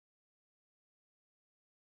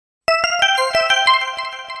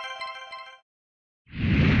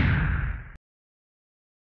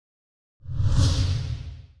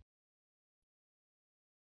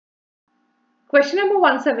Question number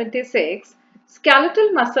 176.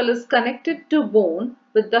 Skeletal muscle is connected to bone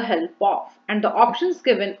with the help of, and the options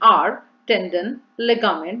given are tendon,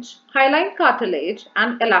 ligament, hyaline cartilage,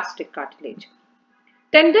 and elastic cartilage.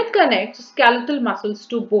 Tendon connects skeletal muscles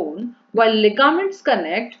to bone, while ligaments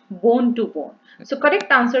connect bone to bone. So correct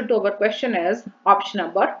answer to our question is option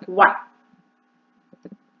number 1.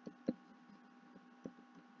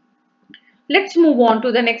 Let's move on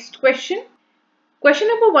to the next question. Question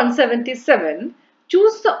number 177.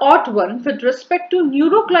 Choose the odd one with respect to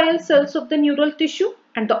neuroglial cells of the neural tissue,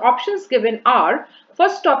 and the options given are: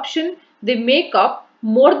 first option, they make up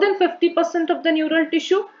more than 50% of the neural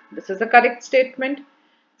tissue. This is the correct statement.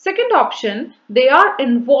 Second option, they are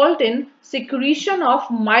involved in secretion of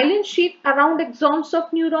myelin sheath around axons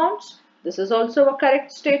of neurons. This is also a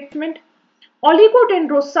correct statement.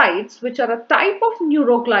 Oligodendrocytes, which are a type of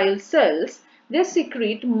neuroglial cells, they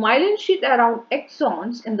secrete myelin sheath around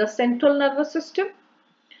axons in the central nervous system.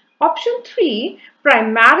 Option 3,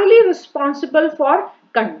 primarily responsible for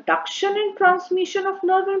conduction and transmission of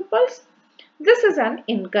nerve impulse. This is an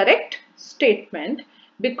incorrect statement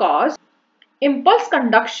because impulse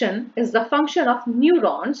conduction is the function of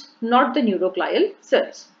neurons, not the neuroglial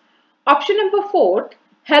cells. Option number 4,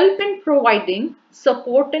 help in providing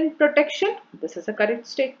support and protection. This is a correct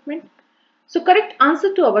statement. So correct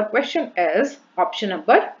answer to our question is option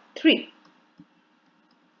number 3.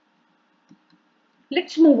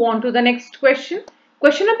 Let's move on to the next question.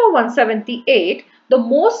 Question number 178. The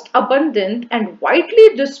most abundant and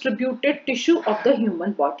widely distributed tissue of the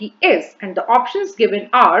human body is, and the options given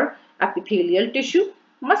are epithelial tissue,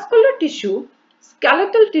 muscular tissue,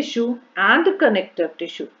 skeletal tissue, and connective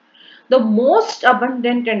tissue. The most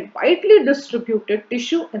abundant and widely distributed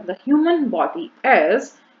tissue in the human body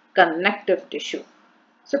is connective tissue.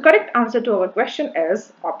 So correct answer to our question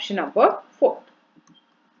is option number 4.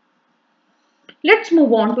 Let's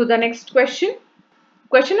move on to the next question.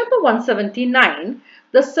 Question number 179.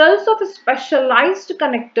 The cells of specialized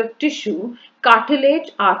connective tissue,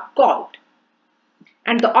 cartilage, are called,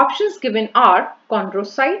 and the options given are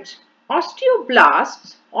chondrocytes,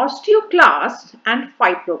 osteoblasts, osteoclasts, and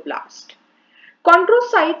fibroblasts.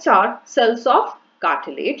 Chondrocytes are cells of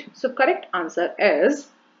cartilage. So correct answer is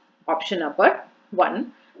option number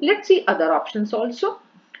 1. Let's see other options also.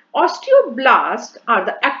 Osteoblasts are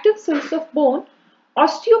the active cells of bone.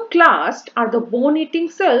 Osteoclasts are the bone-eating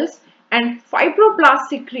cells, and fibroblast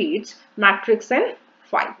secretes matrix and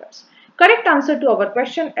fibers. Correct answer to our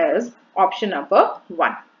question is option number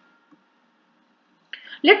 1.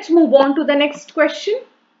 Let's move on to the next question.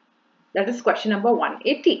 That is question number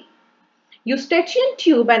 180. Eustachian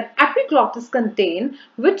tube and epiglottis contain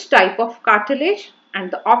which type of cartilage? And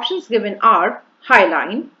the options given are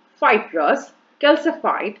hyaline, fibrous,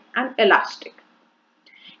 calcified, and elastic.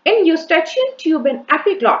 In eustachian tube and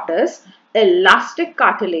epiglottis, elastic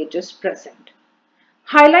cartilage is present.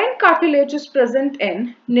 Hyaline cartilage is present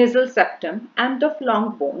in nasal septum, end of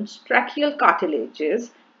long bones, tracheal cartilages,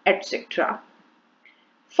 etc.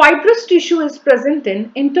 Fibrous tissue is present in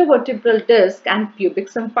intervertebral disc and pubic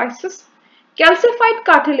symphysis. Calcified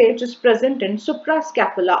cartilage is present in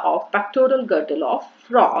suprascapula of pectoral girdle of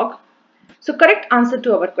frog. So correct answer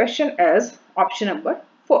to our question is option number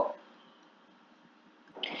 4.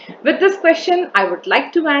 With this question, I would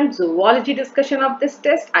like to end zoology discussion of this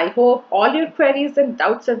test. I hope all your queries and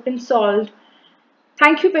doubts have been solved.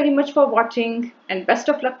 Thank you very much for watching and best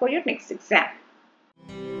of luck for your next exam.